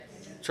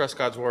trust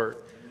God's Word.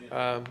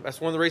 That's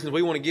one of the reasons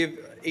we want to give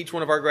each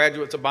one of our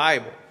graduates a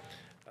Bible.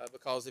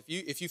 Because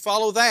if you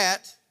follow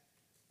that,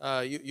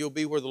 you'll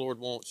be where the Lord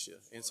wants you.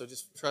 And so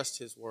just trust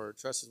His Word.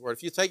 Trust His Word.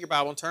 If you take your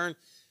Bible and turn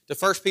to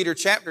 1 Peter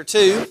chapter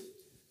 2.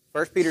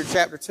 1 Peter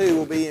chapter 2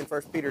 will be in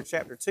 1 Peter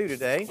chapter 2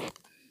 today.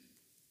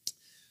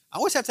 I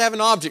always have to have an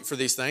object for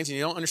these things, and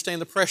you don't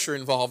understand the pressure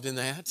involved in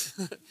that.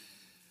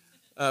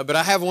 But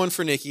I have one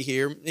for Nikki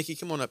here. Nikki,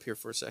 come on up here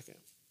for a second,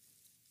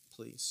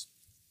 please.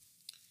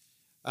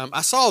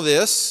 I saw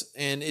this,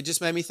 and it just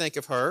made me think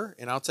of her,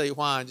 and I'll tell you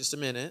why in just a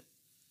minute.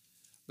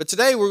 But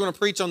today we're going to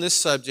preach on this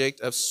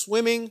subject of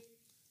swimming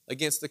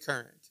against the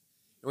current.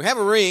 And we have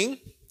a ring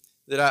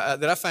that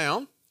I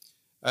found.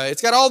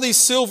 It's got all these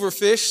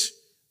silverfish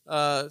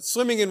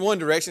swimming in one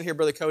direction. Here,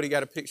 Brother Cody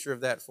got a picture of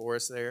that for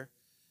us there.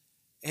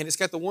 And it's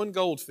got the one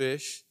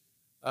goldfish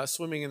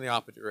swimming in the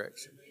opposite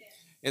direction.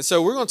 And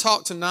so we're going to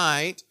talk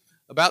tonight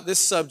about this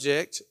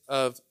subject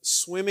of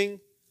swimming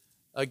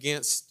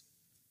against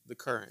the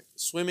current.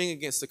 Swimming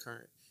against the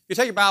current. If you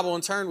take your Bible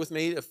and turn with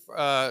me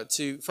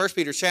to 1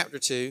 Peter chapter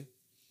 2.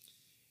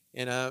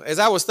 And as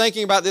I was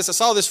thinking about this, I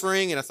saw this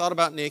ring and I thought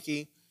about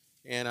Nikki.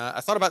 And I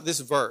thought about this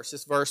verse.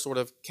 This verse sort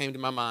of came to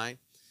my mind.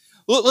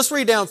 Let's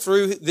read down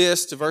through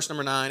this to verse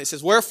number 9. It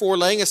says, "Wherefore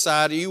laying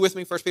aside," are you with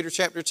me? 1 Peter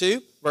chapter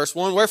 2, verse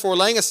 1. "Wherefore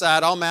laying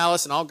aside all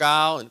malice and all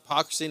guile and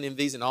hypocrisy and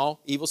envies and all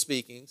evil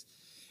speakings,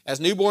 as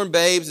newborn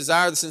babes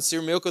desire the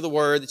sincere milk of the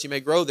word, that you may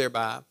grow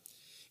thereby.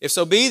 If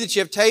so be that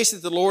you have tasted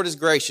that the Lord is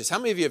gracious." How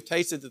many of you have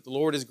tasted that the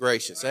Lord is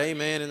gracious?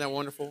 Amen. Isn't that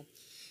wonderful?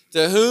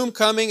 "To whom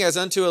coming as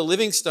unto a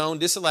living stone,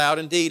 disallowed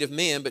indeed of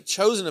men, but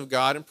chosen of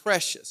God and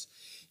precious.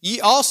 Ye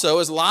also,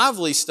 as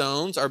lively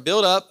stones, are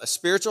built up a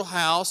spiritual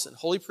house and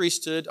holy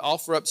priesthood to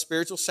offer up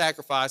spiritual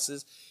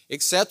sacrifices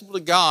acceptable to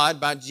God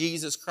by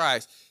Jesus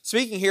Christ."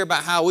 Speaking here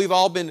about how we've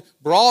all been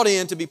brought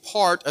in to be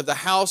part of the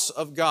house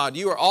of God.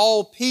 You are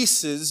all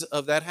pieces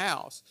of that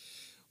house.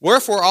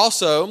 "Wherefore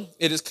also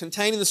it is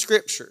contained in the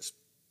Scriptures.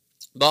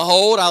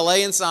 Behold, I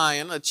lay in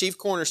Zion a chief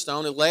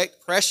cornerstone,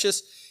 elect,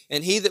 precious,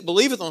 and he that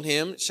believeth on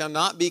him shall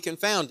not be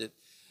confounded.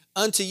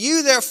 Unto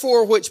you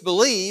therefore which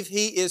believe,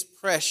 he is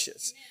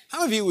precious." How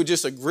many of you would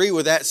just agree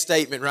with that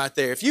statement right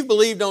there? If you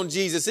believed on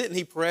Jesus, isn't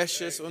he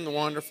precious? Isn't it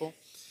wonderful?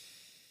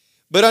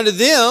 "But unto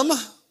them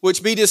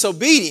which be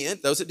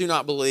disobedient," those that do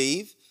not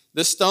believe,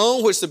 "the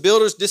stone which the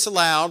builders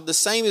disallowed, the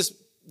same is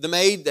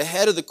made the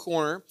head of the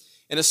corner,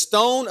 and a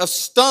stone of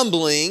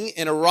stumbling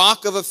and a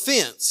rock of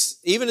offense,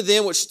 even to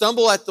them which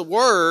stumble at the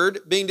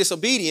word, being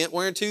disobedient,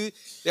 whereunto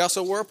they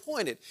also were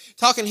appointed."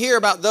 Talking here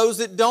about those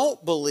that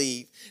don't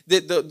believe,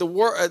 that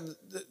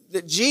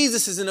that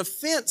Jesus is an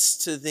offense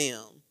to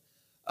them.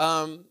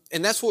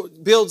 And that's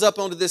what builds up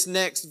onto this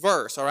next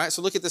verse, all right?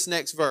 So look at this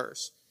next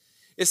verse.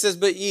 It says,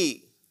 "But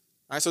ye."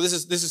 All right, so this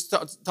is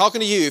talking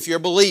to you if you're a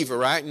believer,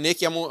 right?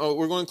 Nikki,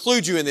 we're going to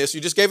include you in this.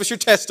 You just gave us your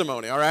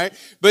testimony, all right?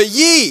 "But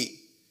ye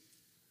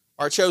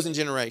are a chosen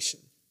generation,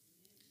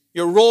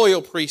 your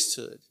royal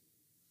priesthood,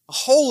 a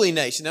holy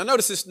nation." Now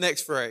notice this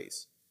next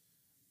phrase.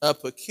 "A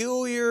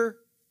peculiar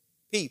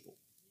people."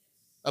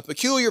 A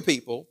peculiar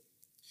people,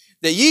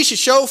 "that ye should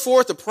show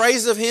forth the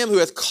praises of him who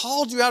hath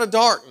called you out of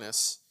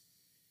darkness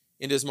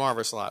into his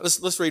marvelous light."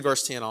 Let's read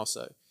verse 10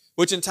 also.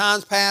 "Which in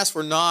times past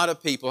were not a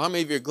people." How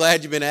many of you are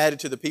glad you've been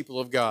added to the people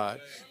of God?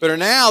 "But are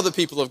now the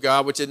people of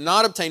God, which had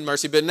not obtained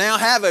mercy, but now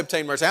have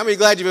obtained mercy." How many are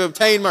glad you've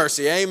obtained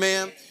mercy?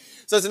 Amen.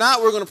 So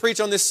tonight we're going to preach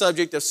on this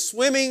subject of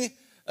swimming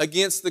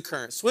against the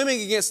current.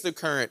 Swimming against the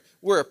current.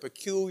 We're a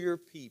peculiar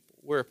people.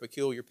 We're a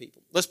peculiar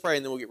people. Let's pray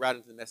and then we'll get right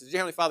into the message. Dear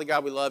Heavenly Father,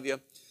 God, we love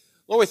you.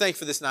 Lord, we thank you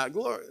for this night.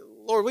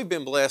 Lord, we've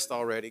been blessed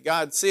already.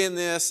 God, seeing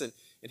this and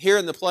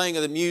hearing the playing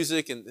of the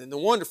music and the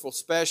wonderful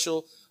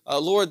special.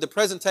 Lord, the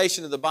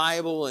presentation of the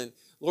Bible, and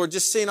Lord,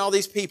 just seeing all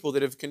these people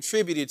that have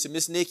contributed to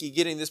Miss Nikki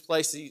getting this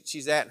place that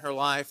she's at in her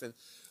life. And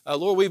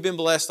Lord, we've been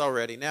blessed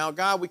already. Now,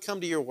 God, we come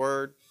to your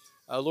word.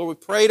 Lord, we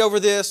prayed over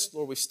this.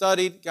 Lord, we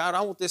studied. God,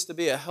 I want this to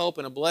be a help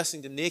and a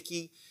blessing to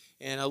Nikki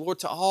and Lord,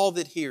 to all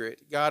that hear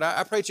it. God,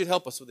 I pray that you'd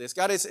help us with this.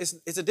 God,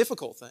 it's a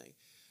difficult thing.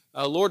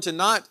 Lord, to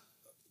not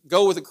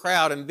go with the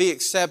crowd and be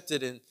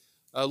accepted. And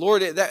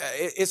Lord,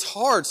 it's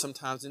hard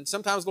sometimes. And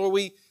sometimes, Lord,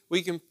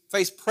 we can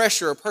face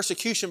pressure or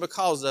persecution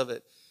because of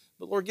it.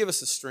 But Lord, give us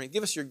the strength.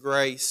 Give us your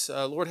grace.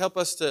 Lord, help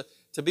us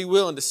to be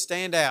willing to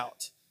stand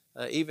out,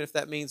 even if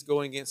that means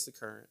going against the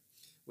current.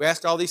 We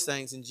ask all these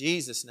things in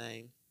Jesus'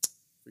 name.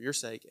 For your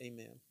sake,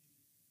 amen.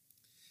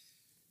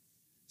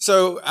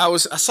 So I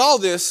saw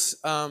this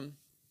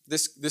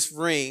this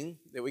ring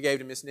that we gave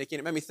to Miss Nikki,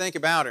 and it made me think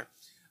about her.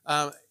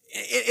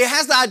 It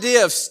has the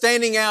idea of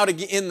standing out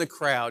in the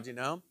crowd, you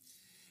know.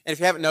 And if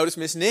you haven't noticed,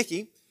 Miss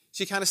Nikki,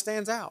 she kind of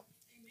stands out.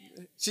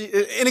 She,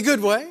 in a good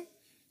way.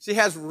 She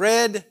has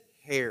red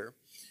hair.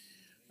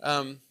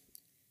 I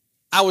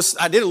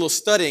did a little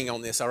studying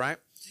on this, all right?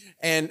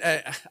 And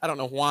I don't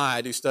know why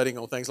I do studying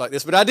on things like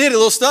this, but I did a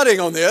little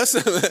studying on this.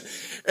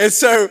 And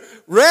so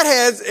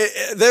redheads,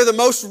 they're the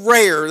most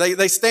rare.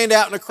 They stand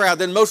out in a crowd.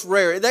 They're the most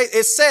rare.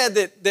 It's said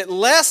that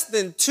less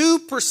than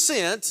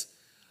 2%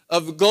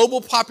 of the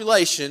global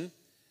population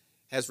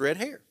has red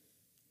hair.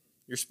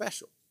 You're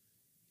special.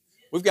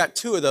 We've got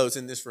 2 of those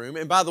in this room.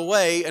 And by the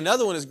way,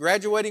 another one is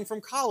graduating from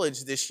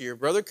college this year.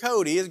 Brother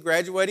Cody is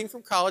graduating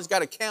from college.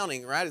 Got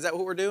accounting, right? Is that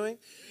what we're doing?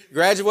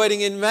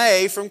 Graduating in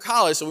May from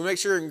college. So we make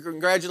sure and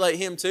congratulate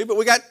him too. But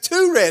we got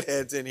 2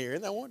 redheads in here.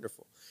 Isn't that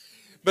wonderful?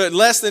 But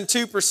less than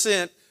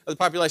 2% of the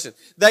population.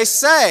 They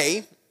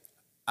say,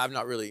 I've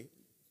not really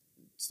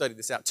studied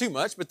this out too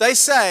much, but they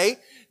say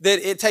that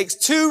it takes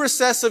 2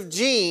 recessive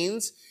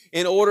genes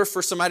in order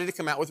for somebody to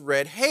come out with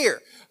red hair.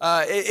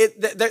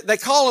 They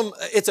call them,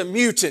 it's a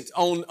mutant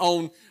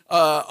on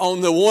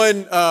the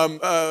one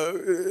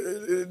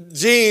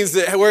genes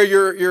where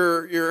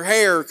your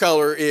hair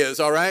color is,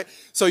 all right?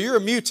 So you're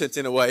a mutant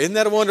in a way. Isn't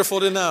that wonderful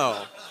to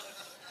know?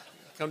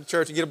 Come to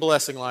church and get a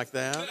blessing like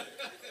that.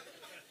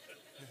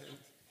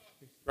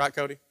 Right,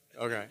 Cody?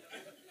 Okay.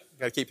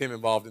 Got to keep him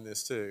involved in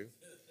this too.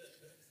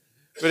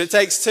 But it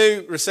takes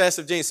 2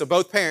 recessive genes. So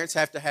both parents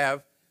have to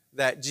have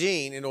that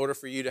gene in order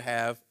for you to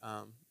have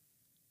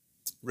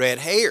red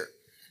hair.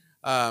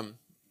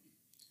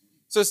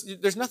 So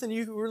there's nothing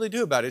you can really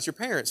do about it. It's your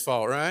parents'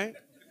 fault, right?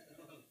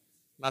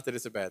 Not that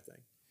it's a bad thing.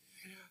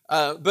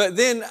 But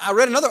then I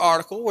read another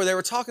article where they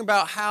were talking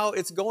about how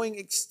it's going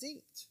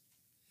extinct.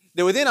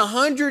 That within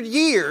 100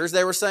 years,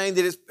 they were saying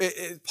that it's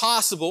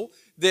possible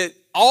that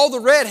all the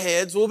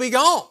redheads will be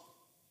gone.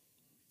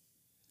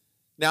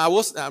 Now,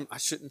 I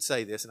shouldn't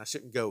say this, and I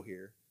shouldn't go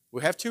here.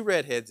 We have 2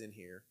 redheads in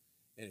here.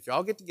 And if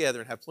y'all get together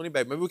and have plenty of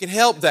babies, maybe we can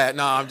help that.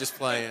 No, I'm just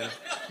playing.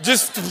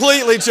 Just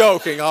completely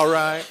joking, all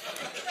right?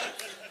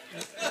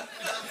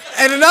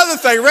 And another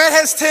thing,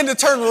 redheads tend to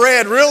turn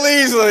red real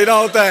easily,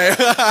 don't they?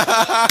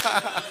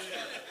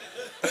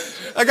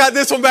 I got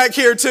this one back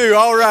here too,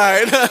 all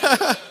right.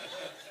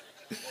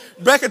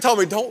 Becca told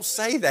me, don't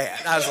say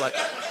that. I was like,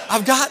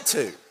 I've got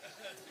to.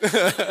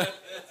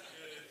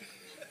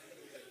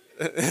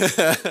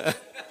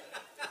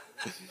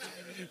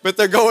 But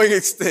they're going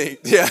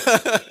extinct, yeah.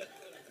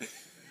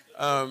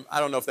 I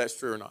don't know if that's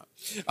true or not.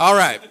 All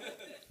right.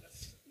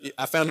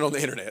 I found it on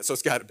the internet, so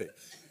it's got to be.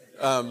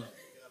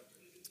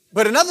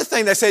 But another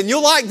thing they said, and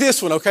you'll like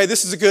this one, okay?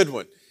 This is a good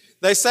one.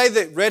 They say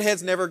that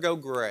redheads never go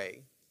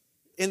gray.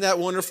 Isn't that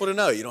wonderful to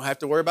know? You don't have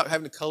to worry about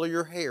having to color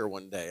your hair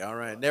one day, all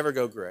right? Never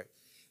go gray.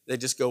 They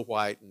just go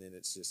white, and then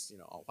it's just,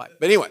 all white.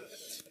 But anyway,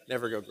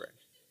 never go gray.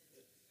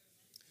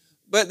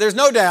 But there's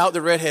no doubt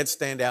that redheads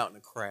stand out in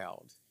a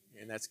crowd,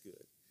 and that's good.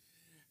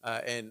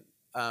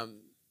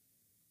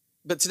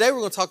 But today we're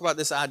going to talk about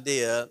this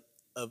idea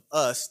of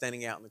us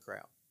standing out in the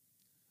crowd,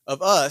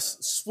 of us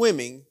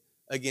swimming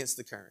against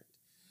the current.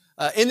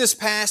 In this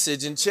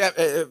passage in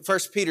 1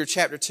 Peter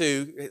chapter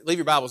 2, leave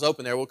your Bibles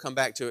open there. We'll come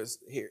back to it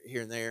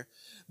here and there.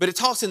 But it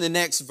talks in the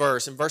next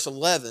verse, in verse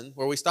 11,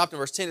 where we stopped in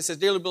verse 10. It says,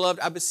 "Dearly beloved,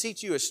 I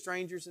beseech you as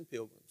strangers and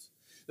pilgrims."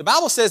 The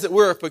Bible says that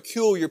we're a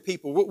peculiar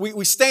people.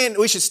 We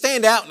should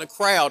stand out in the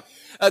crowd.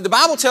 The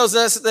Bible tells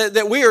us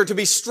that we are to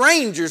be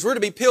strangers. We're to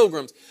be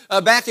pilgrims.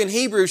 Back in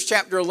Hebrews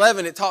chapter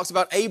 11, it talks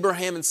about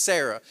Abraham and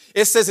Sarah.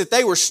 It says that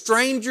they were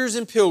strangers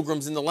and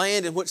pilgrims in the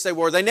land in which they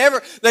were. They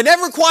never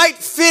quite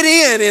fit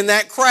in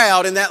that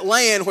crowd, in that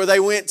land where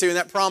they went to, in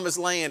that promised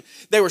land.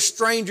 They were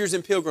strangers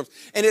and pilgrims.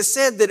 And it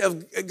said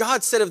that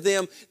God said of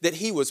them that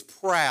He was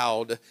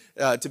proud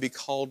to be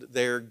called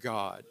their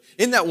God.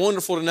 Isn't that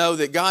wonderful to know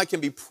that God can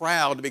be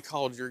proud to be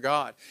called your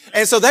God?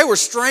 And so they were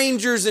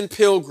strangers and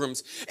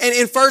pilgrims. And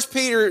in 1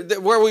 Peter,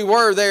 where we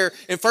were there,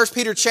 in 1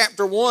 Peter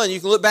chapter 1, you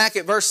can look back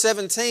at verse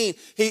 17.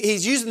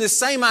 He's using this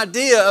same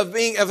idea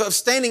of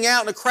standing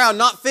out in a crowd,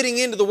 not fitting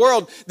into the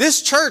world.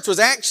 This church was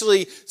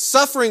actually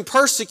suffering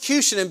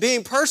persecution and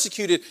being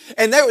persecuted.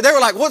 And they were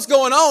like, what's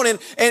going on? And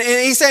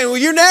he's saying, well,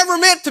 you're never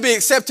meant to be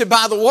accepted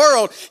by the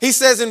world. He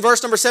says in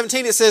verse number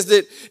 17, it says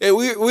that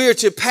we are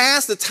to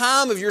pass the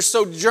time of your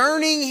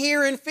sojourning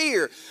here in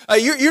fear.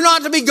 You're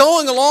not to be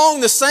going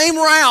along the same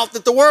route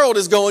that the world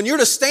is going. You're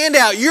to stand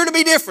out. You're to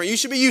be different. You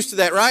should be used to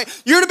that, right?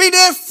 You're to be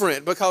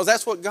different because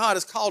that's what God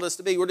has called us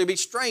to be. We're to be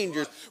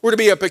strangers. We're to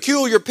be a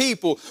peculiar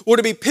people. We're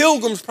to be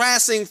pilgrims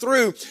passing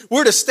through.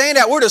 We're to stand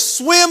out. We're to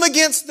swim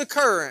against the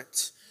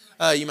current,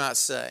 you might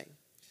say.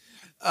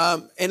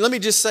 And let me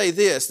just say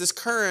this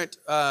current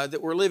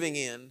that we're living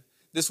in,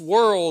 this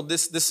world,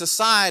 this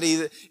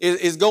society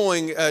is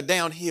going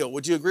downhill.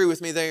 Would you agree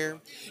with me there?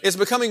 It's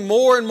becoming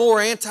more and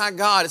more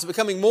anti-God. It's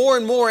becoming more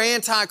and more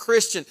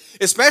anti-Christian,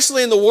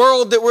 especially in the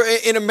world that we're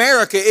in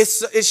America.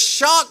 It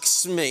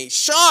shocks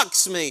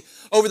me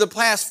over the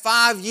past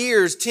 5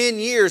 years, 10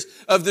 years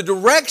of the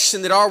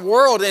direction that our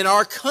world and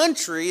our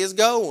country is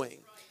going.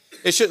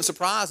 It shouldn't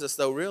surprise us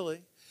though,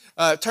 really.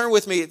 Turn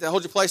with me,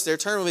 hold your place there,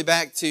 turn with me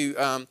back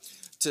to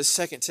 2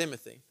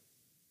 Timothy.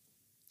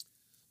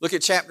 Look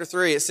at chapter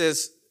 3. It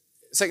says,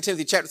 2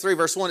 Timothy chapter 3,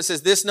 verse 1, it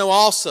says, "This know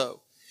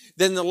also,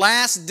 that in the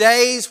last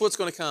days," what's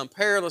going to come?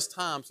 Perilous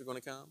times are going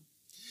to come.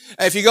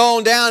 If you go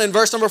on down in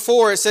verse number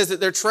 4, it says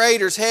that they're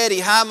traitors, heady,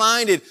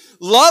 high-minded,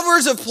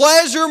 lovers of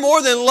pleasure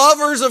more than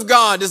lovers of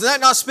God. Does that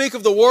not speak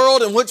of the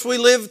world in which we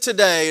live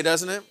today,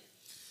 doesn't it?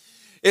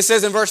 It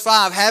says in verse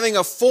 5, "Having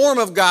a form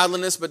of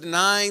godliness, but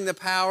denying the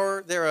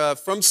power thereof.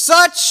 From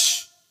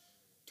such,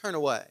 turn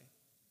away."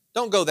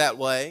 Don't go that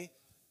way.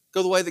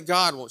 Go the way that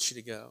God wants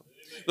you to go.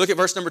 Look at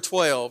verse number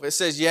 12. It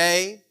says,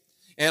 yea,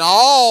 and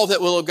all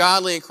that will live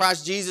godly in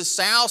Christ Jesus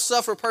shall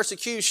suffer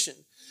persecution.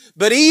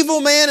 But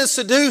evil men and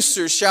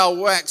seducers shall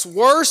wax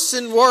worse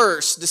and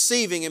worse,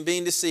 deceiving and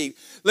being deceived.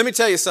 Let me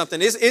tell you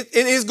something. It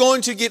is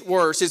going to get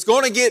worse. It's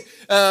going to get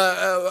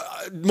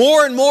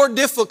more and more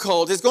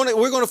difficult.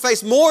 We're going to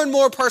face more and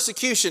more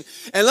persecution.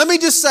 And let me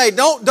just say,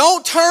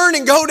 don't turn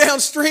and go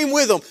downstream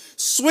with them.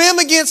 Swim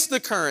against the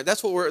current.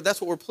 That's what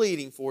we're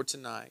pleading for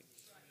tonight.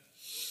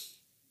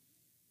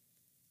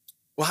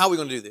 Well, how are we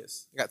going to do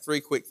this? I got 3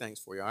 quick things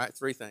for you, all right?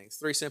 3 things.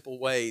 3 simple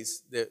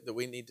ways that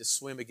we need to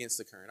swim against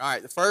the current. All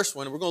right, the first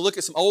one, we're going to look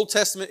at some Old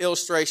Testament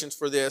illustrations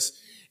for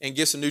this and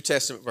give some New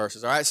Testament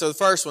verses, all right? So the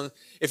first one,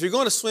 if you're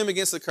going to swim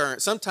against the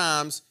current,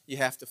 sometimes you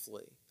have to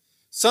flee.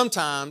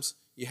 Sometimes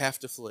you have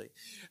to flee.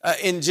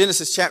 In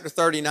Genesis chapter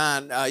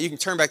 39, you can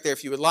turn back there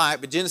if you would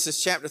like, but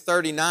Genesis chapter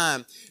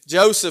 39,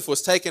 Joseph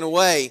was taken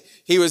away.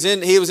 He was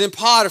in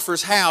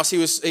Potiphar's house.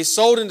 He's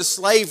sold into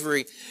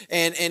slavery,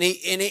 and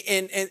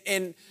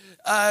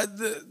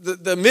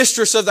the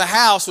mistress of the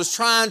house was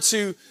trying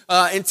to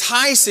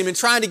entice him and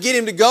trying to get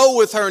him to go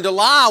with her and to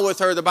lie with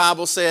her, the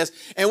Bible says.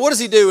 And what does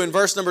he do in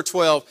verse number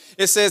 12?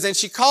 It says, and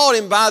she called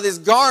him by this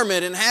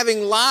garment and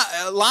having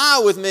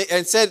lie with me,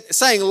 and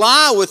saying,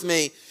 lie with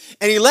me.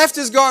 And he left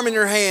his garment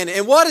in her hand.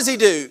 And what does he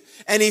do?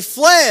 And he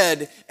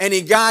fled and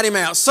he got him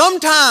out.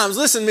 Sometimes,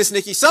 listen, Miss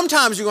Nikki,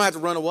 sometimes you're going to have to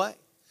run away.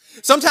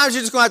 Sometimes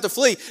you're just going to have to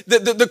flee.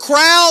 The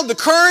crowd, the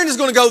current is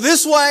going to go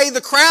this way.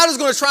 The crowd is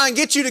going to try and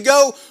get you to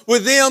go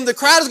with them. The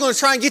crowd is going to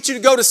try and get you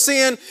to go to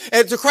sin.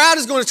 And the crowd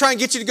is going to try and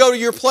get you to go to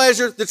your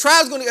pleasure. The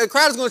crowd is going to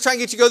try and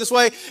get you to go this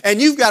way. And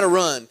you've got to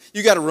run.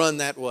 You've got to run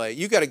that way.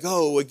 You've got to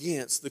go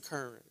against the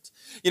current.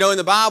 You know, in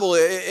the Bible,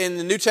 in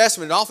the New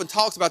Testament, it often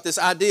talks about this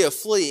idea of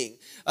fleeing.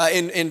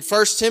 In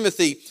 1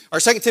 Timothy, or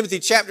 2 Timothy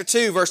chapter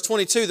 2, verse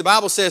 22, the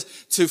Bible says,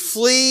 to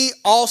flee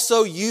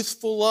also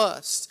youthful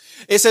lust.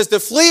 It says to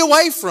flee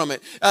away from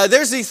it.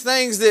 There's these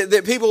things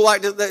that people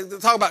like to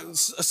talk about,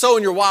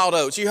 sowing your wild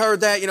oats. You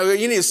heard that? You know,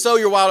 you need to sow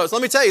your wild oats.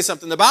 Let me tell you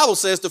something. The Bible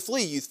says to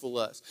flee youthful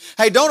lust.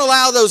 Hey, don't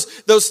allow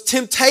those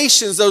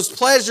temptations, those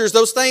pleasures,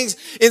 those things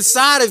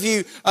inside of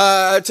you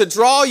to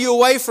draw you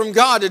away from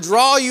God, to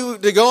draw you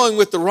to going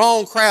with the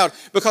wrong crowd.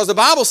 Because the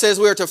Bible says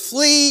we are to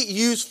flee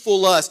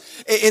youthful lust.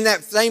 In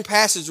that same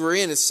passage we're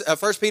in, it's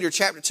 1 Peter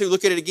chapter 2.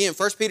 Look at it again.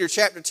 1 Peter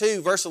chapter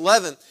 2, verse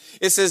 11.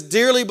 It says,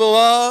 dearly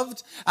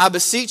beloved, I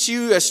beseech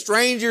you as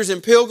strangers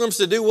and pilgrims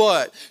to do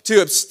what?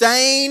 To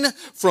abstain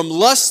from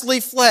lustly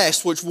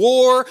flesh, which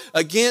war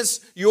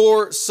against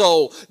your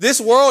soul. This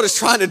world is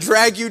trying to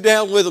drag you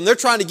down with them. They're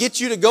trying to get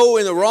you to go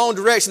in the wrong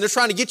direction. They're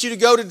trying to get you to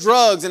go to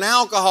drugs and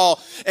alcohol.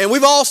 And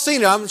we've all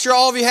seen it. I'm sure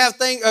all of you have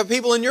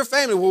people in your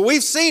family where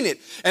we've seen it.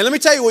 And let me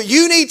tell you what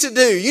you need to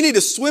do. You need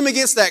to swim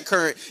against that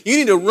current. You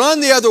need to run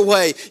the other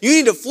way. You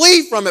need to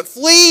flee from it.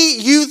 Flee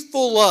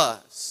youthful lust.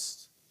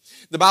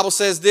 The Bible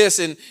says this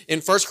in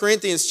 1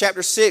 Corinthians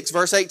chapter 6,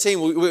 verse 18.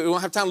 We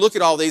won't have time to look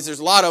at all these. There's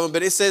a lot of them,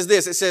 but it says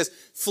this. It says,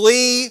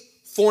 flee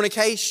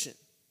fornication.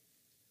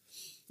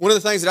 One of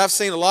the things that I've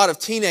seen a lot of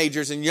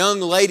teenagers and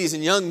young ladies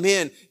and young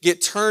men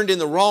get turned in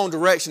the wrong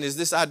direction is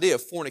this idea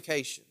of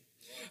fornication.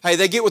 Hey,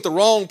 they get with the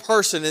wrong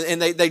person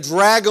and they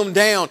drag them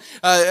down.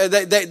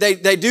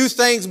 They do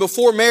things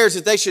before marriage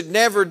that they should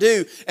never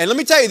do. And let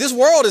me tell you, this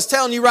world is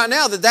telling you right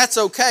now that that's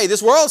okay.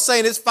 This world's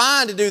saying it's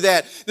fine to do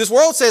that. This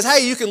world says,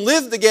 hey, you can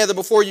live together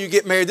before you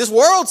get married. This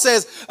world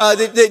says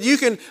that you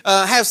can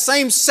have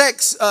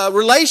same-sex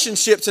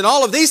relationships and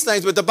all of these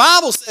things. But the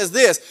Bible says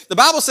this. The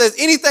Bible says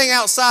anything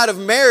outside of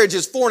marriage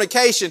is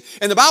fornication.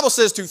 And the Bible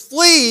says to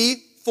flee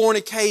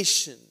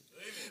fornication.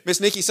 Miss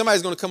Nikki,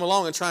 somebody's going to come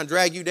along and try and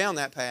drag you down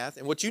that path.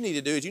 And what you need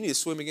to do is you need to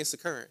swim against the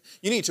current.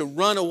 You need to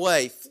run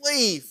away.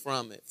 Flee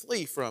from it.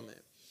 Flee from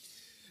it.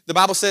 The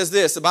Bible says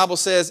this. The Bible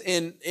says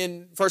in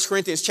 1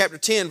 Corinthians chapter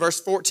 10, verse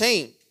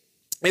 14,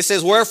 it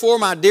says, wherefore,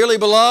 my dearly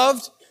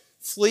beloved,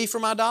 flee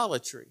from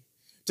idolatry.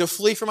 To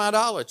flee from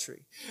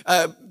idolatry.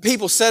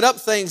 People set up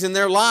things in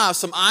their lives,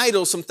 some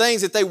idols, some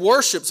things that they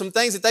worship, some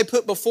things that they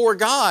put before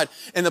God.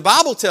 And the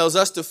Bible tells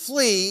us to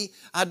flee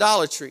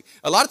idolatry.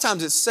 A lot of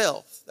times it's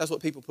self. That's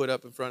what people put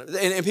up in front of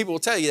it. And people will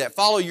tell you that.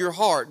 Follow your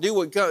heart. Do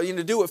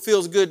what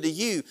feels good to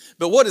you.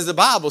 But what does the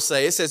Bible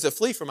say? It says to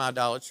flee from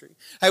idolatry.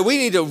 Hey, we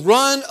need to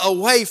run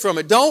away from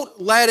it. Don't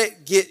let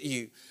it get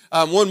you.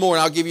 One more,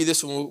 and I'll give you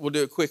this one. We'll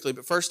do it quickly.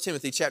 But 1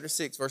 Timothy chapter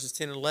 6, verses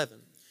 10 and 11.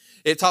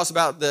 It talks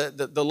about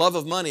the love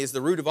of money is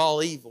the root of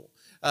all evil.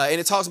 And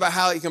it talks about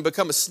how it can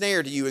become a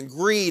snare to you. And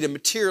greed and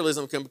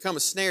materialism can become a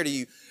snare to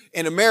you.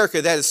 In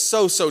America, that is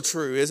so, so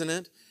true, isn't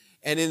it?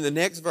 And in the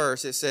next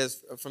verse, it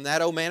says, from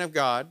that, O man of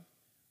God,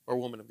 or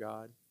woman of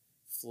God,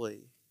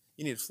 flee.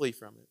 You need to flee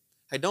from it.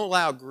 Hey, don't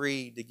allow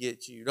greed to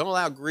get you. Don't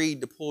allow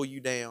greed to pull you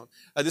down.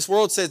 This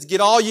world says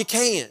get all you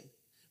can.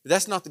 But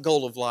that's not the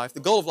goal of life. The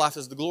goal of life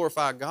is to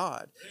glorify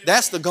God.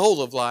 That's the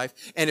goal of life.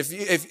 And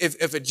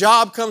if a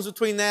job comes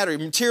between that or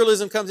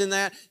materialism comes in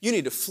that, you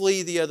need to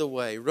flee the other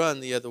way, run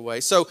the other way.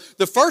 So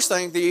the first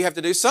thing that you have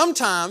to do,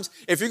 sometimes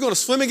if you're going to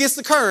swim against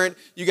the current,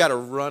 you got to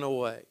run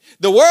away.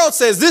 The world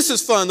says this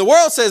is fun. The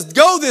world says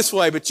go this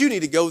way, but you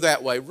need to go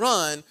that way.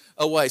 Run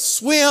away.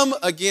 Swim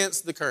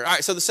against the current. All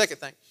right, so the second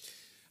thing.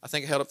 I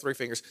think I held up 3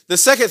 fingers. The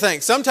second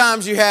thing,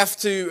 sometimes you have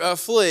to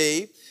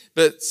flee,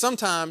 but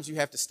sometimes you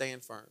have to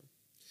stand firm.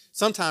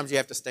 Sometimes you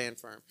have to stand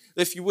firm.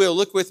 If you will,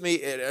 look with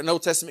me at an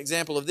Old Testament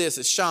example of this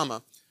is Shammah.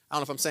 I don't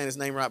know if I'm saying his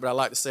name right, but I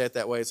like to say it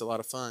that way. It's a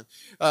lot of fun.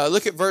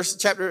 Look at 2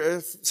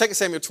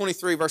 Samuel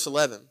 23, verse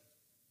 11.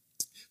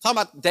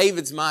 Talking about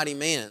David's mighty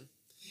men. And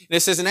it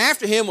says, and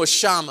after him was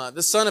Shammah,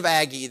 the son of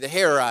Agee, the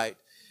Herite.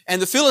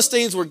 And the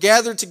Philistines were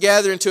gathered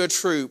together into a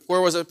troop,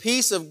 where was a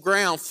piece of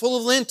ground full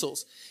of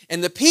lentils.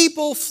 And the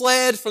people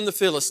fled from the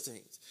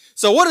Philistines.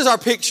 So what is our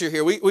picture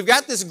here? We've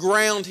got this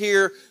ground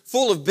here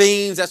full of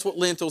beans. That's what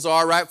lentils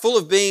are, right? Full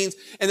of beans.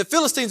 And the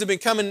Philistines have been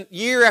coming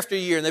year after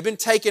year, and they've been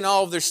taking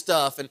all of their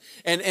stuff, and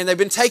they've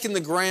been taking the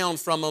ground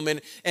from them,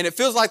 and it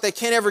feels like they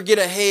can't ever get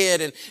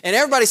ahead. And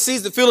everybody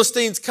sees the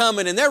Philistines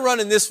coming, and they're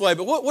running this way.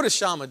 But what does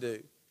Shammah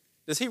do?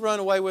 Does he run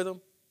away with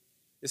them?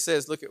 It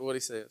says, look at what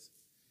he says.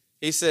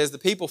 He says, the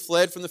people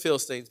fled from the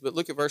Philistines. But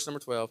look at verse number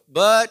 12.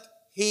 But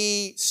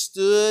he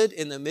stood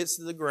in the midst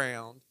of the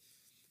ground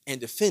and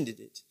defended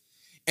it,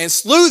 and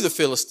slew the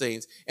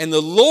Philistines, and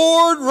the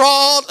Lord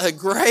wrought a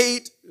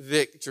great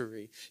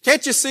victory.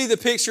 Can't you see the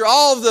picture?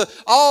 All of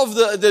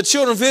the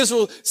children of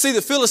Israel see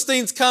the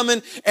Philistines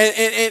coming,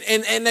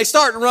 and they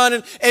start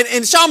running.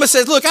 And Shammah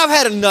says, look, I've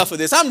had enough of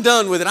this. I'm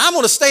done with it. I'm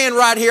going to stand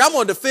right here. I'm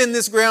going to defend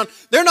this ground.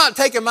 They're not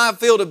taking my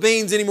field of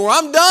beans anymore.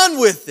 I'm done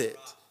with it.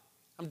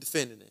 I'm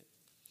defending it.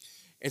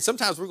 And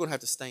sometimes we're going to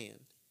have to stand.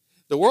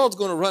 The world's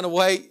going to run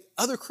away.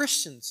 Other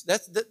Christians,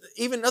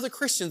 even other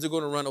Christians are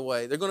going to run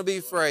away. They're going to be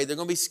afraid. They're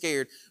going to be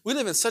scared. We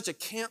live in such a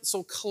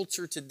cancel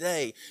culture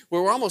today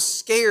where we're almost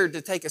scared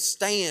to take a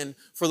stand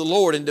for the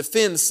Lord and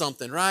defend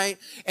something, right?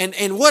 And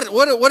what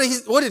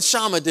did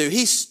Shammah do?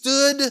 He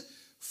stood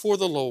for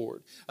the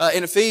Lord.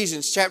 In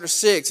Ephesians chapter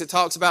 6, it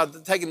talks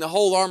about taking the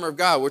whole armor of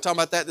God. We're talking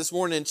about that this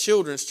morning in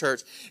children's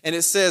church. And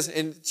it says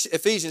in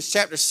Ephesians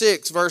chapter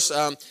 6, verse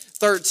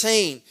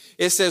 13,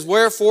 it says,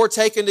 wherefore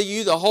take unto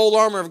you the whole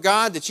armor of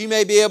God, that you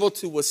may be able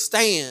to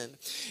withstand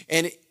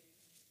and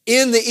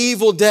in the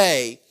evil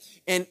day,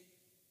 and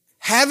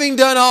having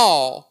done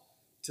all,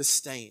 to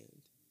stand.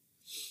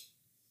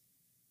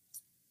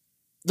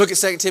 Look at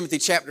 2 Timothy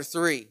chapter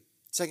 3.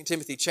 2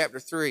 Timothy chapter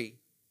 3.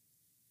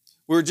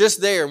 We're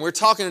just there, and we're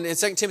talking in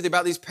 2 Timothy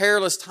about these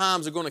perilous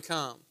times are going to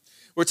come.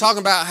 We're talking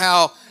about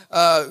how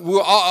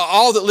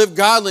all that live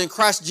godly in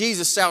Christ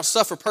Jesus shall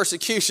suffer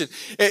persecution.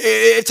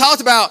 It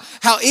talked about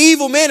how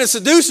evil men and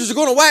seducers are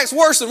going to wax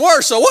worse and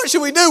worse. So what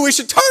should we do? We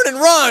should turn and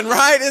run,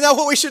 right? Isn't that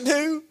what we should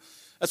do?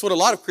 That's what a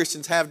lot of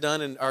Christians have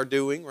done and are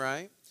doing,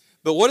 right?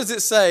 But what does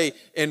it say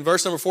in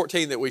verse number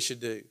 14 that we should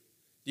do? Do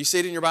you see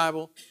it in your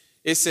Bible?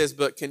 It says,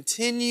 but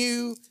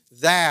continue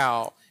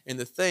thou in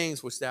the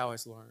things which thou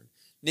hast learned.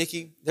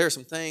 Nikki, there are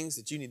some things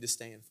that you need to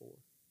stand for.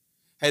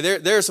 Hey,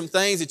 there are some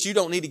things that you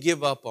don't need to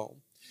give up on.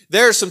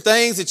 There are some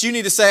things that you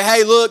need to say,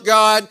 hey, look,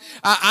 God,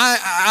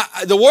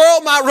 the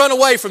world might run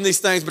away from these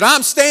things, but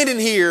I'm standing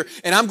here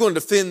and I'm going to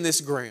defend this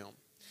ground.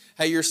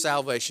 Hey, your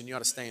salvation, you ought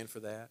to stand for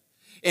that.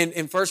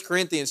 In 1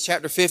 Corinthians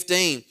chapter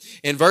 15,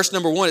 in verse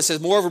number 1, it says,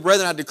 moreover,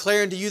 brethren, I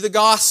declare unto you the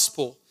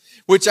gospel,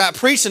 which I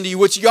preached unto you,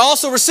 which you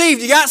also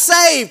received. You got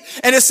saved.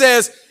 And it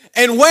says,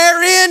 and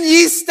wherein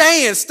ye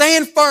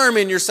stand firm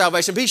in your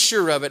salvation. Be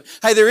sure of it.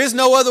 Hey, there is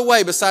no other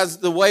way besides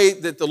the way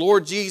that the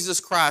Lord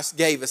Jesus Christ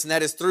gave us, and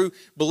that is through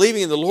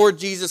believing in the Lord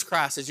Jesus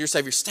Christ as your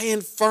Savior.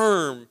 Stand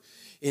firm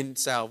in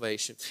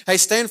salvation. Hey,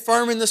 stand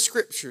firm in the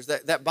Scriptures,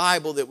 that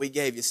Bible that we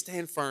gave you.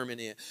 Stand firm in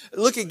it.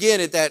 Look again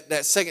at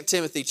that 2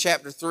 Timothy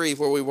chapter 3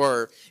 where we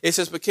were. It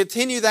says, but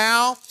continue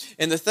thou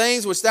in the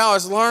things which thou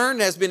hast learned,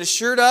 hast been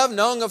assured of,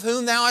 knowing of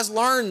whom thou hast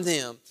learned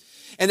them.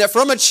 And that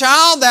from a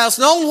child thou hast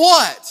known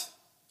what?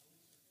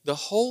 The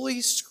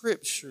Holy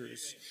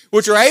Scriptures,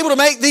 which are able to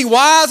make thee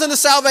wise unto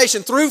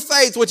salvation through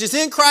faith, which is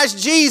in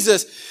Christ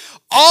Jesus.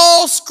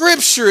 All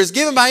Scripture is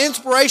given by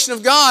inspiration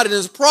of God and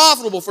is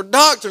profitable for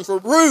doctrine, for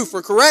reproof,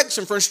 for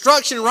correction, for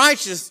instruction in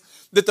righteousness,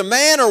 that the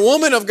man or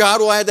woman of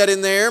God, we'll add that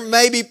in there,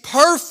 may be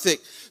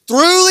perfect,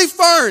 truly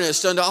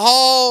furnished unto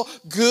all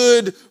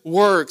good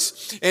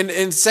works. And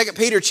in 2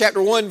 Peter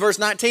chapter 1, verse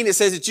 19, it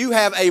says that you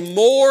have a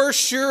more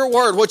sure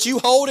word. What you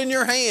hold in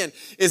your hand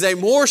is a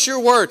more sure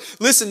word.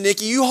 Listen,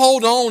 Nikki, you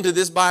hold on to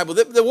this Bible.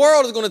 The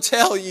world is going to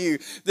tell you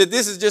that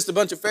this is just a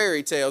bunch of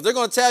fairy tales. They're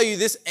going to tell you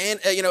this,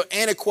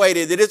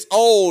 antiquated, that it's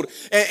old,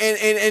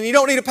 and you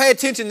don't need to pay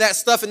attention to that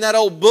stuff in that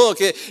old book.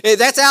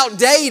 That's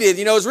outdated.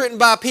 You know, it's written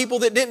by people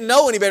that didn't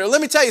know any better.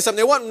 Let me tell you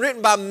something. It wasn't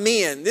written by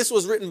men. This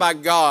was written by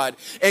God.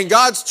 And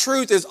God's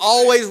truth is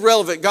always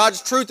relevant.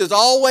 God's truth is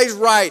always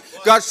right.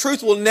 God's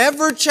truth will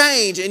never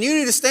change, and you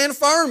need to stand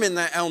firm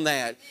on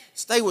that.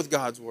 Stay with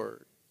God's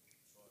Word.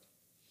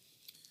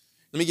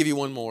 Let me give you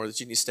one more that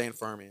you need to stand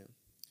firm in.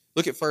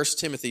 Look at 1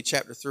 Timothy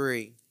chapter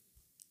 3.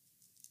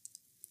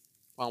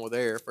 While we're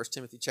there, 1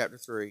 Timothy chapter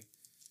 3.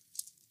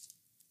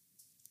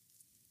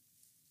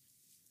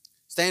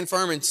 Stand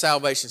firm in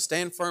salvation.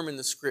 Stand firm in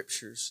the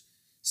Scriptures.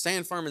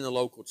 Stand firm in the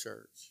local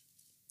church.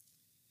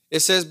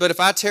 It says, but if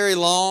I tarry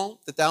long,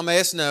 that thou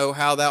mayest know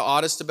how thou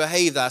oughtest to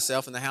behave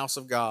thyself in the house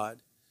of God,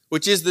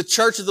 which is the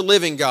church of the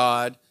living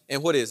God.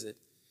 And what is it?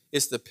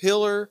 It's the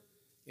pillar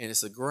and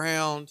it's the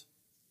ground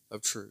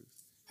of truth.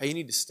 Hey, you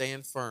need to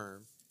stand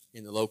firm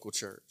in the local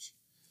church.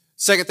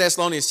 2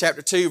 Thessalonians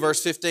chapter 2,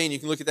 verse 15, you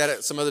can look at that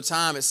at some other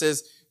time. It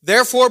says,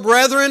 therefore,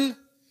 brethren,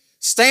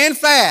 stand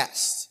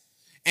fast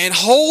and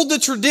hold the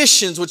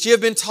traditions which ye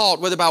have been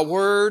taught, whether by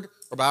word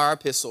or by our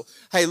epistle.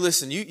 Hey,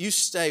 listen, you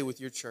stay with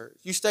your church.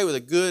 You stay with a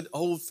good,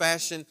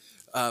 old-fashioned,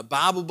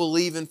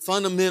 Bible-believing,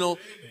 fundamental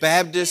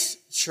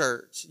Baptist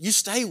church. You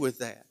stay with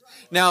that.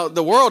 Now,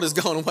 the world has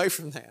gone away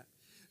from that.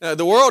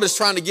 The world is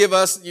trying to give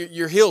us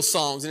your hill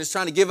songs, and it's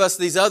trying to give us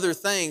these other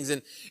things.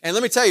 And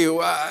let me tell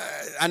you,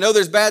 I know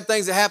there's bad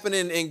things that happen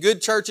in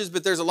good churches,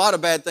 but there's a lot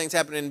of bad things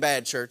happening in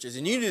bad churches.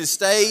 And you need to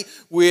stay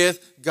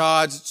with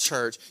God's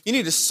church. You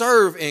need to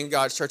serve in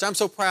God's church. I'm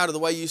so proud of the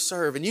way you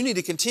serve, and you need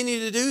to continue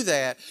to do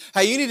that.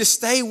 Hey, you need to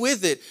stay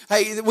with it.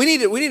 Hey, we need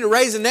to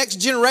raise the next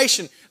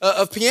generation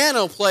of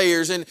piano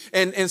players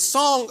and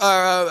song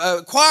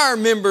choir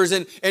members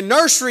and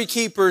nursery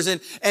keepers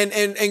and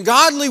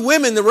godly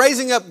women, the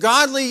raising up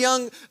godly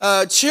young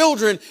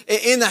children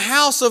in the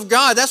house of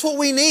God. That's what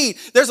we need.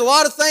 There's a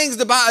lot of things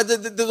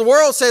the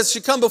world says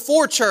should come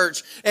before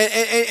church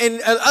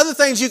and other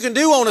things you can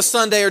do on a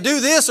Sunday or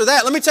do this or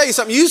that. Let me tell you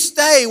something. You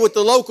stay with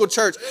the local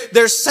church.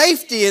 There's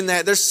safety in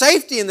that. There's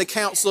safety in the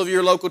counsel of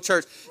your local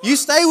church. You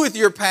stay with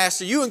your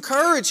pastor. You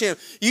encourage him.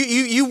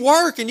 You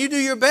work and you do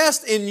your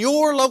best in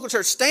your local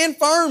church. Stand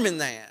firm in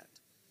that.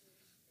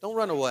 Don't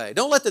run away.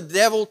 Don't let the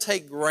devil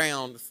take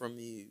ground from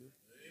you.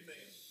 Amen.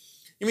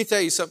 Let me tell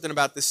you something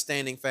about this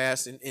standing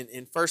fast.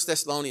 In 1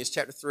 Thessalonians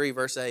chapter 3,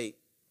 verse 8,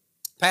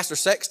 Pastor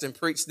Sexton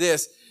preached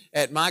this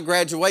at my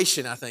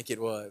graduation, I think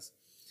it was.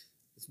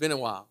 It's been a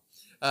while.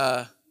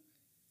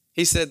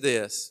 He said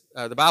this.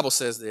 The Bible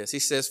says this. He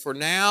says, for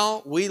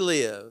now we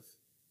live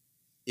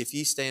if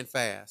ye stand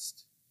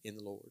fast in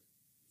the Lord.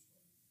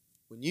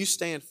 When you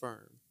stand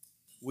firm,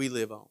 we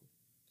live on.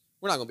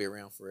 We're not going to be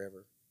around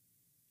forever.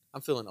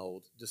 I'm feeling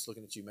old, just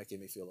looking at you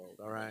making me feel old,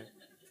 all right? I'm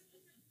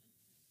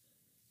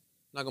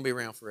not going to be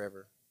around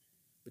forever.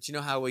 But you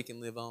know how we can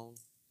live on?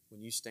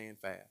 When you stand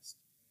fast.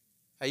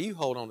 Hey, you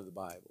hold on to the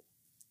Bible.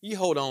 You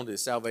hold on to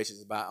salvation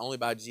only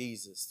by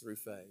Jesus through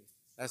faith.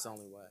 That's the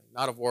only way.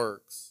 Not of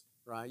works,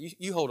 right?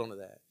 You hold on to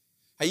that.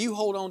 Hey, you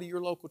hold on to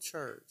your local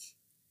church.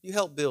 You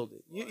help build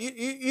it.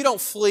 You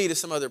don't flee to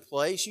some other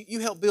place.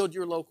 You help build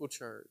your local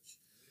church.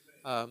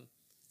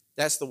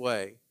 That's the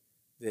way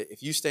that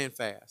if you stand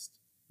fast,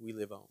 we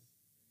live on.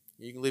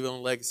 You can live on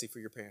a legacy for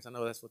your parents. I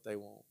know that's what they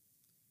want.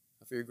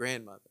 For your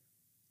grandmother.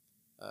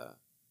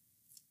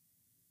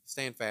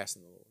 Stand fast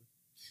in the Lord.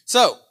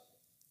 So,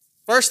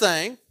 first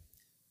thing,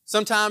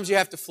 sometimes you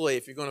have to flee.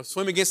 If you're going to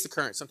swim against the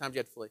current, sometimes you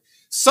have to flee.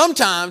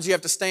 Sometimes you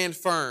have to stand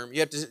firm. You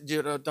have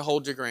to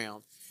hold your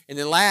ground. And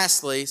then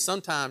lastly,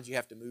 sometimes you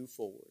have to move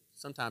forward.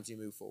 Sometimes you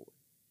move forward.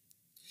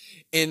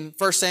 In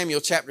 1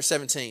 Samuel chapter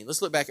 17,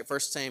 let's look back at 1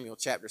 Samuel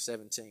chapter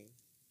 17.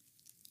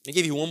 Let me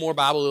give you one more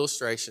Bible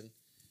illustration,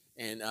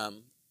 and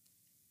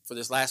for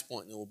this last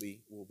point, and then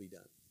we'll be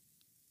done.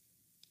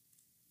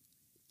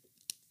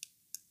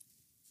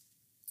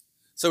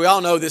 So we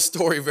all know this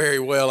story very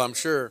well, I'm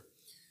sure.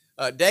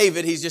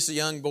 David, he's just a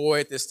young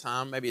boy at this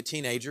time, maybe a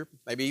teenager,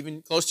 maybe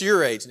even close to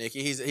your age,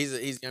 Nikki. He's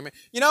a young man.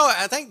 You know,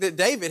 I think that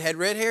David had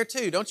red hair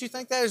too. Don't you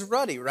think that is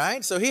ruddy,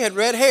 right? So he had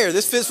red hair.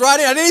 This fits right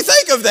in. I didn't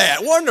think of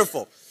that.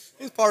 Wonderful.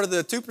 He's part of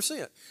the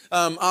 2%.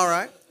 All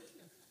right.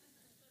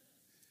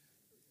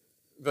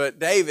 But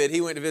David,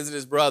 he went to visit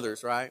his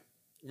brothers, right?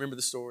 Remember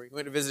the story? He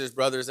went to visit his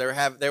brothers. They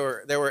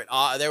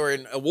were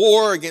in a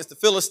war against the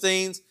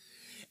Philistines.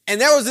 And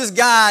there was this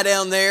guy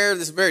down there,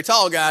 this very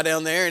tall guy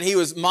down there, and he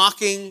was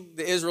mocking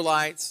the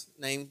Israelites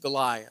named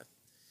Goliath.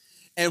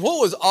 And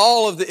what was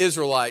all of the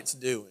Israelites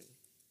doing?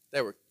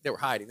 They were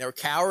hiding. They were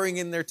cowering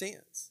in their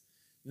tents.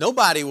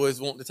 Nobody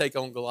was wanting to take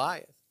on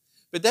Goliath.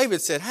 But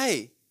David said,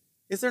 hey,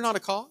 is there not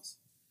a cause?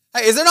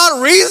 Hey, is there not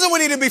a reason we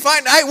need to be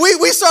fighting? Hey,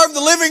 we serve the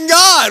living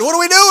God. What are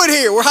we doing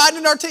here? We're hiding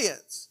in our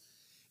tents.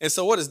 And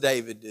so what does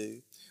David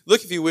do?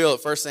 Look, if you will,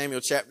 at 1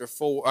 Samuel chapter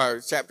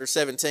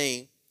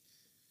 17.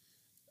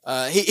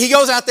 He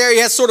goes out there. He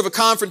has sort of a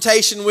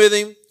confrontation with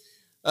him.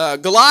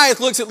 Goliath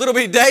looks at little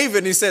bitty David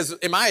and he says,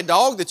 am I a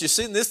dog that you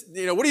send this?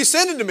 What are you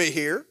sending to me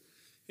here?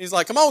 He's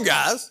like, come on,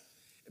 guys.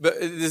 But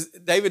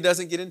David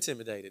doesn't get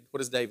intimidated. What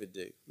does David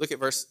do? Look at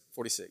verse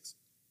 46.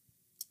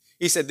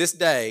 He said, this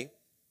day,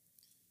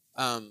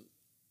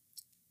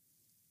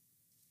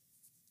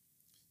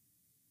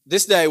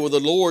 will the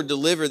Lord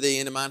deliver thee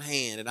into mine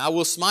hand, and I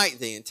will smite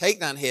thee and take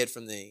thine head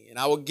from thee. And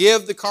I will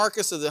give the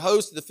carcass of the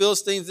host of the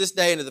Philistines this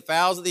day unto the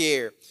fowls of the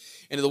air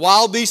and to the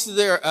wild beasts of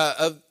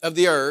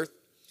the earth.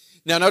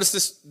 Now notice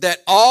this,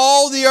 that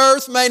all the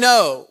earth may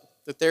know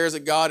that there is a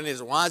God in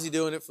Israel. Why is he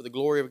doing it? For the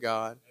glory of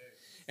God.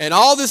 And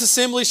all this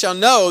assembly shall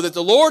know that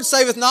the Lord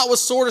saveth not with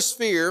sword or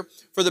spear,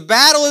 for the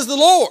battle is the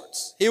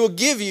Lord's. He will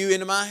give you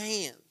into my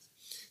hands.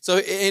 So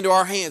into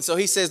our hands. So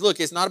he says, look,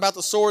 it's not about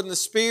the sword and the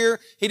spear.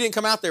 He didn't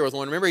come out there with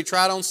one. Remember, he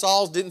tried on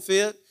Saul's, didn't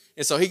fit.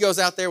 And so he goes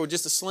out there with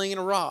just a sling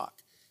and a rock.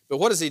 But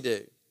what does he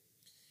do?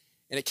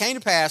 And it came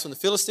to pass when the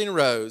Philistine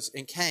arose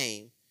and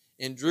came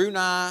and drew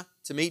nigh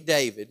to meet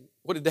David.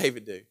 What did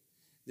David do?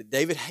 That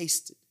David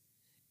hasted.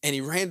 And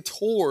he ran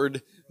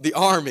toward the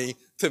army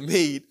to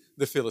meet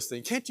the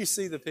Philistine. Can't you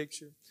see the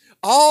picture?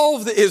 All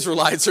of the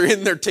Israelites are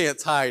in their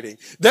tents hiding.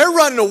 They're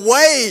running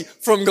away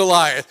from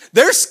Goliath.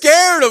 They're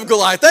scared of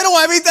Goliath. They don't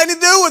have anything to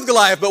do with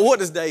Goliath. But what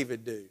does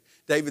David do?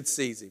 David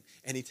sees him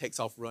and he takes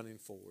off running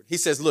forward. He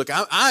says, look,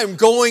 I'm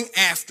going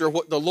after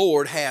what the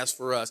Lord has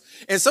for us.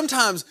 And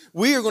sometimes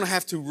we are going to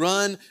have to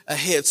run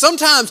ahead.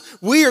 Sometimes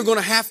we are going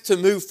to have to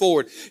move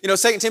forward.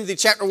 2 Timothy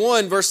chapter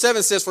 1 verse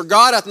 7 says, for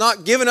God hath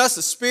not given us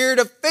a spirit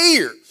of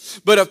fear,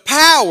 but of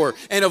power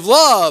and of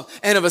love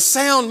and of a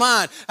sound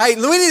mind. Hey,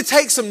 we need to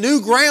take some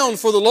new ground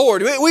for the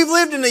Lord. We've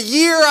lived in a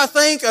year, I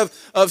think,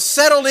 of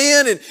settled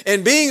in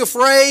and being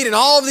afraid and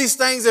all of these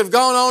things that have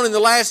gone on in the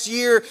last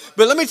year.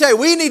 But let me tell you,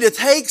 we need to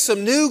take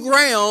some new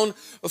ground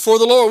for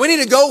the Lord. We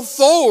need to go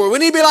forward. We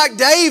need to be like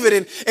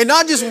David and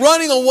not just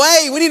running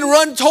away. We need to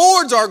run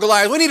towards our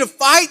Goliath. We need to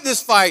fight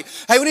this fight.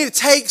 Hey, we need to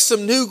take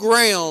some new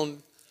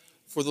ground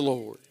for the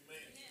Lord.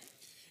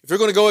 If you're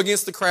going to go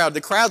against the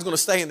crowd's going to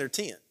stay in their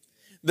tent.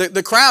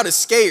 The crowd is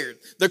scared.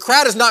 The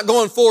crowd is not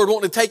going forward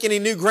wanting to take any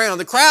new ground.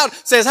 The crowd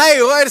says, hey,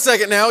 wait a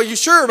second now, are you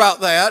sure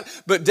about that?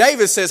 But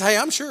David says, hey,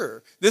 I'm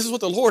sure. This is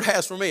what the Lord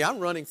has for me. I'm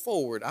running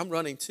forward. I'm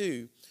running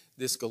to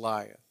this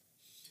Goliath.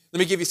 Let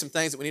me give you some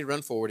things that we need to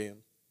run forward in.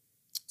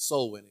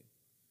 Soul winning.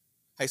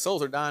 Hey,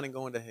 souls are dying and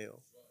going to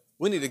hell.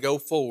 We need to go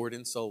forward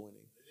in soul winning.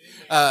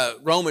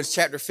 Romans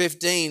chapter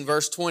 15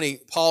 verse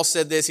 20, Paul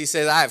said this. He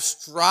said, I have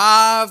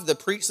strived to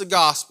preach the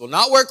gospel,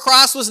 not where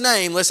Christ was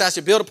named, lest I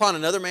should build upon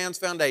another man's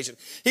foundation.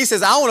 He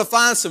says, I want to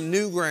find some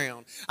new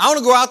ground. I want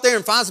to go out there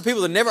and find some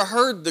people that never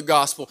heard the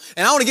gospel,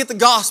 and I want to get the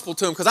gospel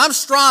to them because I'm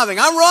striving.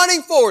 I'm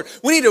running forward.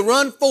 We need to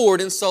run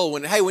forward in soul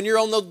winning. Hey, when you're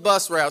on those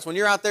bus routes, when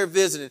you're out there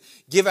visiting,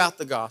 give out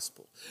the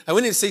gospel. And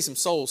we need to see some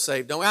souls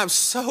saved, don't we? I'm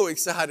so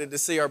excited to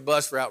see our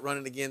bus route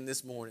running again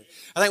this morning.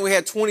 I think we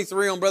had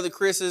 23 on Brother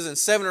Chris's and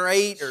 7 or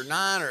 8 or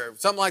 9 or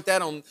something like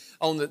that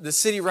on the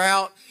city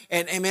route.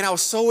 And man, I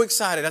was so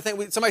excited. I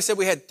think somebody said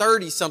we had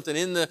 30-something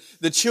in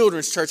the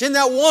children's church. Isn't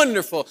that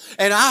wonderful?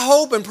 And I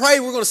hope and pray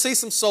we're going to see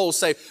some souls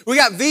saved. We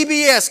got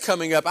VBS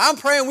coming up. I'm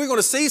praying we're going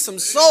to see some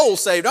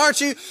souls saved,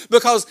 aren't you?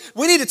 Because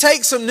we need to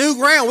take some new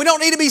ground. We don't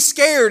need to be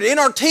scared in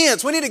our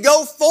tents. We need to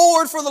go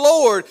forward for the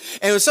Lord.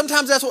 And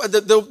sometimes that's what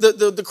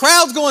the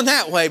crowd's going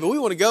that way, but we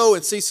want to go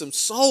and see some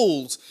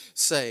souls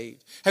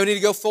saved. Hey, we need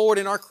to go forward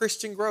in our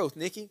Christian growth,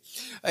 Nikki.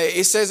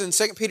 It says in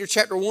 2 Peter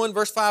chapter 1,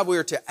 verse 5, we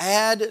are to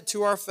add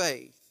to our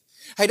faith.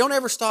 Hey, don't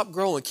ever stop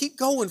growing. Keep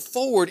going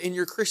forward in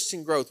your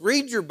Christian growth.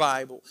 Read your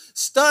Bible.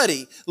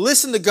 Study.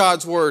 Listen to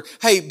God's Word.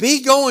 Hey,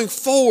 be going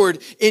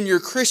forward in your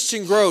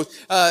Christian growth.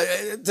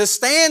 To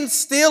stand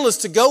still is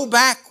to go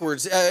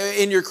backwards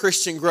in your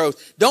Christian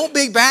growth. Don't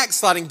be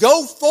backsliding.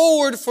 Go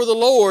forward for the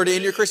Lord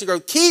in your Christian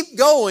growth. Keep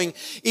going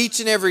each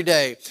and every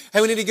day.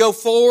 Hey, we need to go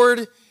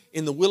forward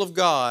in the will of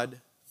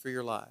God for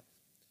your life.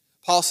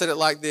 Paul said it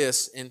like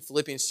this in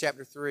Philippians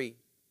chapter 3,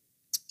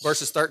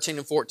 verses 13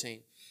 and 14.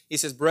 He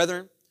says,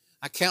 brethren,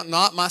 I count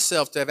not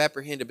myself to have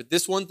apprehended, but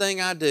this one thing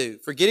I do,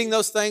 forgetting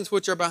those things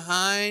which are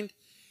behind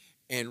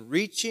and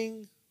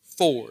reaching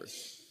forward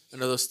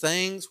unto those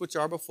things which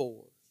are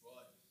before.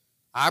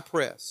 I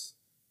press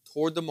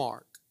toward the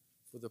mark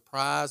for the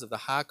prize of the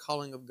high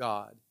calling of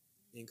God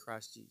in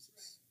Christ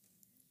Jesus.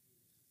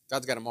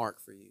 God's got a mark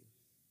for you.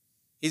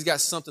 He's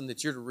got something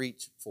that you're to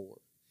reach for.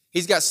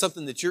 He's got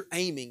something that you're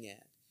aiming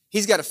at.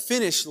 He's got a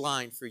finish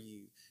line for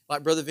you.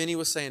 Like Brother Vinny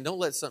was saying, don't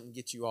let something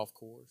get you off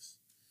course.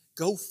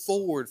 Go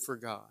forward for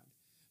God.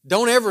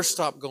 Don't ever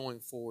stop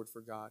going forward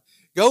for God.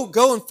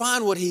 Go and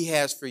find what He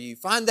has for you.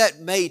 Find that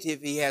mate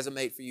if He has a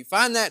mate for you.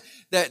 Find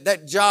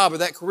that job or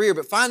that career,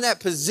 but find that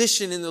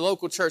position in the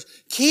local church.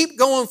 Keep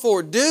going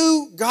forward.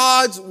 Do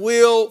God's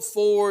will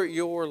for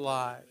your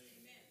life.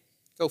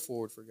 Go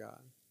forward for God.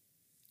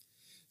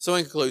 So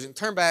in conclusion,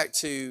 turn back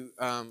to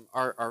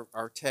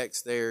our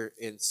text there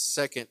in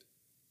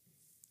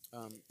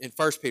 1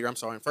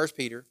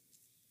 Peter.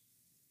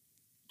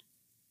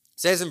 It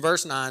says in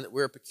verse 9 that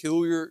we're a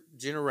peculiar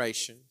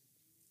generation,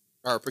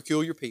 or a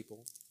peculiar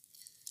people.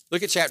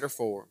 Look at chapter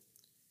 4.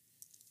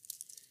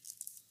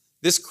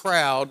 This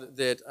crowd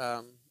that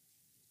the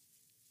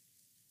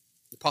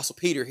Apostle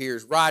Peter here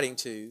is writing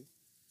to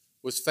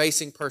was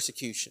facing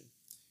persecution.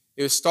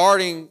 It was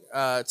starting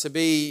to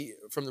be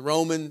from the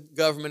Roman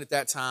government at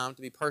that time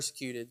to be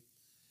persecuted.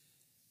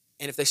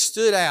 And if they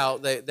stood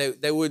out,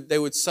 they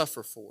would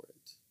suffer for it.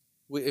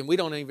 We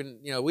don't even,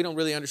 we don't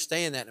really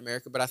understand that in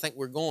America, but I think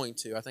we're going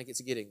to. I think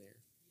it's getting there.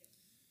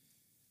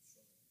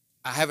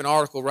 I have an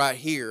article right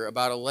here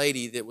about a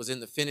lady that was in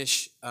the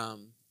Finnish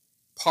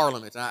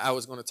Parliament. And I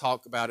was going to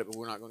talk about it, but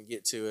we're not going to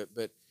get to it.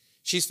 But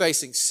she's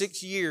facing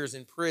 6 years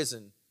in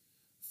prison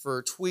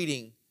for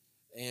tweeting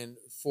and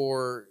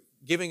for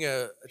giving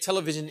a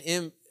television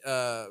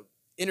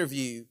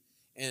interview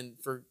and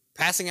for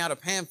passing out a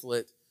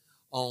pamphlet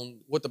on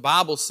what the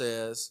Bible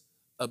says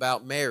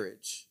about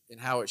marriage and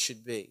how it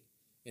should be.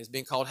 And it's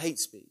being called hate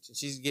speech. And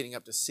she's getting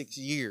up to 6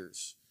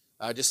 years.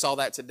 I just saw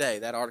that today,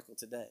 that article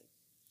today.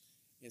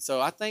 And so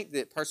I think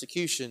that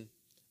persecution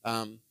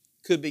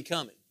could be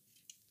coming.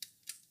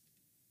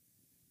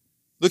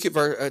 Look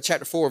at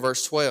chapter 4,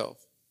 verse 12.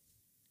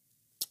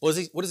 What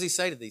does he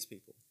say to these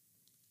people?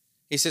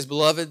 He says,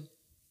 "Beloved,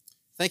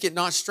 think it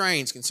not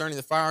strange concerning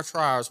the fire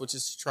trials which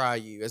is to try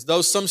you, as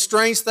though some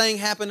strange thing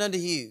happened unto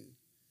you."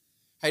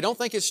 Hey, don't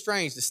think it's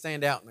strange to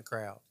stand out in the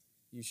crowd.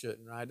 You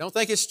shouldn't, right? Don't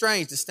think it's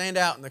strange to stand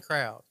out in the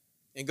crowd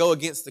and go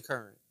against the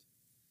current.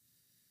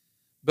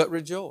 But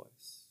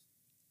rejoice.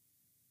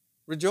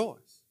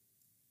 Rejoice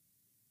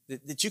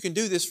that you can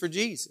do this for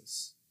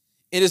Jesus.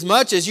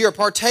 Inasmuch as you are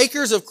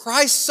partakers of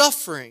Christ's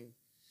suffering,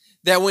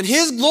 that when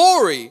His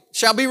glory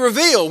shall be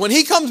revealed, when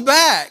He comes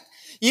back,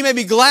 you may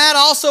be glad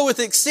also with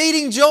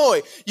exceeding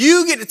joy.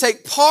 You get to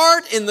take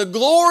part in the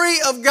glory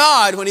of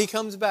God when He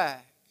comes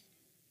back.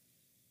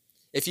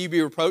 If you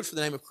be reproached for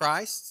the name of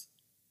Christ,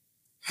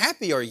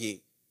 happy are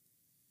ye.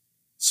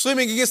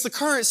 Swimming against the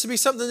currents to be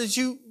something that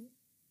you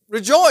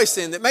rejoice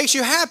in, that makes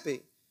you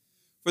happy.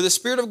 For the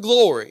Spirit of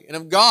glory and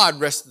of God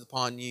resteth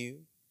upon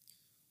you.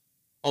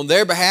 On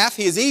their behalf,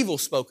 He is evil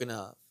spoken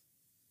of.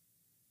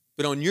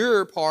 But on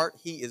your part,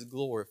 He is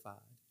glorified.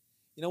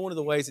 You know one of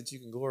the ways that you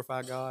can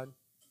glorify God?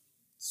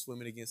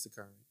 Swimming against the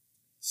current.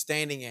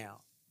 Standing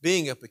out.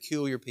 Being a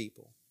peculiar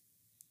people.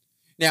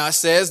 Now it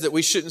says that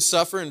we shouldn't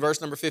suffer in verse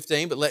number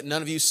 15, but let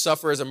none of you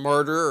suffer as a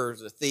murderer or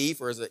as a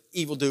thief or as an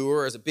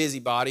evildoer or as a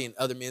busybody in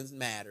other men's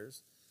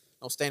matters.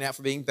 Don't stand out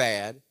for being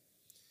bad.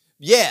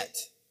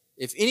 Yet,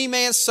 if any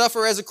man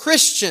suffer as a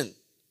Christian,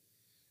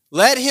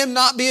 let him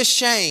not be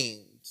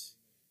ashamed.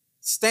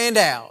 Stand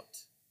out.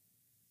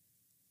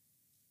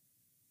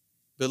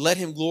 But let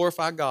him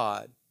glorify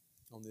God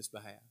on this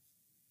behalf.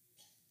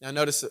 Now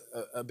notice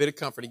a bit of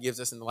comfort He gives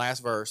us in the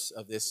last verse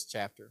of this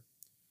chapter.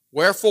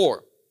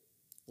 Wherefore,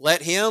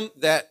 let them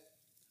that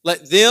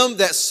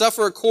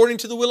suffer according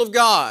to the will of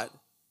God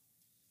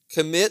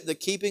commit the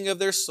keeping of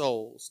their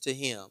souls to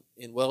Him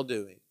in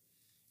well-doing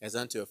as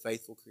unto a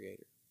faithful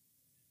Creator.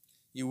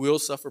 You will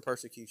suffer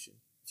persecution.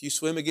 If you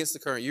swim against the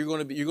current, you're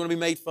going to be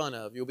made fun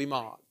of. You'll be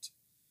mocked.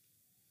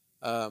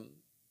 But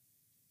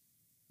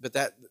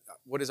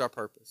what is our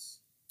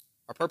purpose?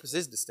 Our purpose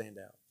is to stand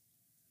out.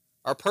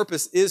 Our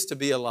purpose is to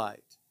be a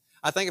light.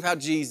 I think of how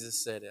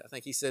Jesus said it. I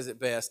think He says it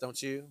best,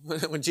 don't you?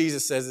 When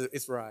Jesus says it,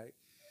 it's right.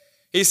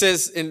 He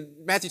says in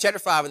Matthew chapter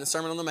 5 in the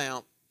Sermon on the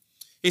Mount,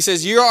 He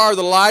says, "You are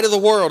the light of the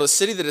world. A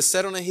city that is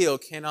set on a hill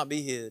cannot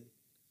be hid.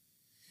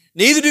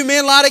 Neither do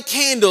men light a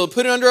candle and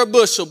put it under a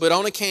bushel, but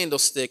on a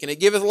candlestick, and it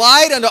giveth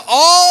light unto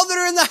all that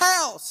are in the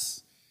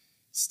house."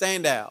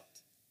 Stand out.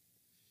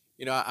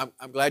 You know,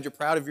 I'm glad you're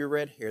proud of your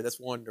red hair. That's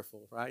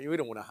wonderful, right? We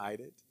don't want to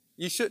hide it.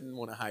 You shouldn't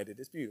want to hide it.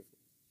 It's beautiful.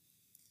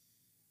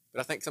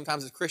 But I think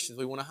sometimes as Christians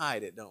we want to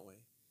hide it, don't we?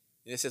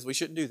 And it says we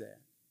shouldn't do that.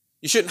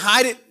 You shouldn't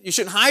hide it. You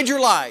shouldn't hide your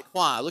light.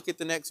 Why? Look at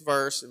the next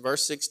verse in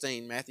verse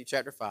 16, Matthew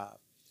chapter 5.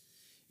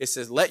 It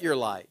says, "Let your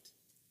light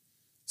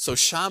so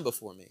shine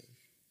before men,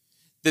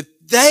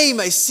 that they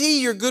may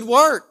see your good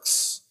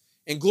works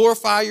and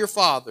glorify your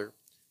Father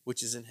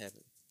which is in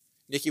heaven."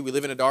 Nikki, we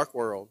live in a dark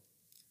world.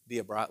 Be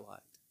a bright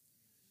light.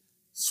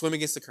 Swim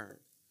against the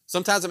current.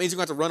 Sometimes it means you're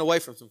going to have to run away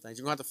from some things.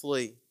 You're going to have to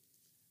flee.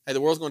 Hey,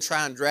 the world's going to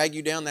try and drag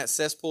you down that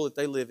cesspool that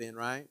they live in,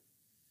 right?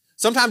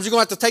 Sometimes you're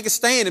going to have to take a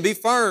stand and be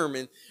firm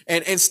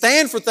and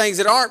stand for things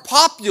that aren't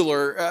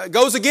popular,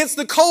 goes against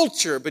the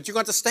culture, but you're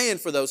going to have to stand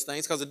for those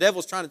things because the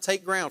devil's trying to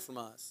take ground from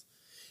us.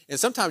 And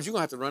sometimes you're going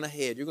to have to run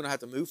ahead. You're going to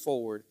have to move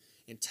forward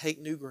and take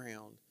new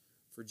ground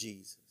for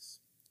Jesus.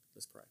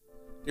 Let's pray.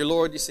 Dear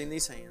Lord, you've seen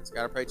these hands.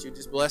 God, I pray that you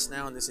just bless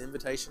now in this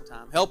invitation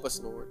time. Help us,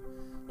 Lord.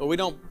 Lord,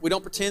 we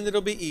don't pretend that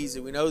it'll be easy.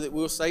 We know that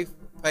we'll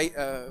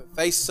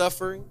face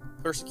suffering,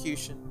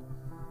 persecution.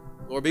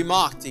 Lord, be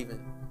mocked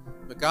even.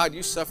 But God,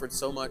 you suffered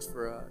so much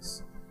for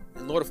us.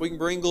 And Lord, if we can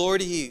bring glory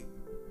to you,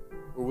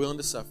 we're willing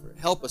to suffer it.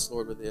 Help us,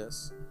 Lord, with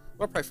this.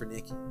 Lord, I pray for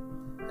Nikki.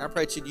 I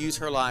pray that you'd use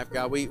her life,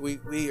 God.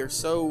 We are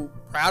so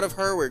proud of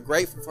her. We're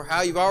grateful for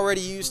how you've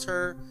already used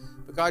her.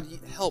 But God,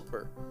 help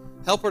her.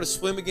 Help her to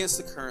swim against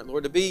the current,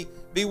 Lord, to be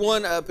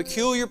one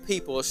peculiar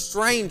people, a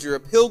stranger, a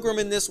pilgrim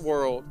in this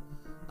world,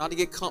 not to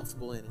get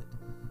comfortable in it,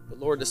 but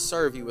Lord, to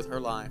serve you with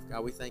her life.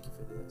 God, we thank you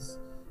for this.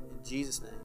 In Jesus' name.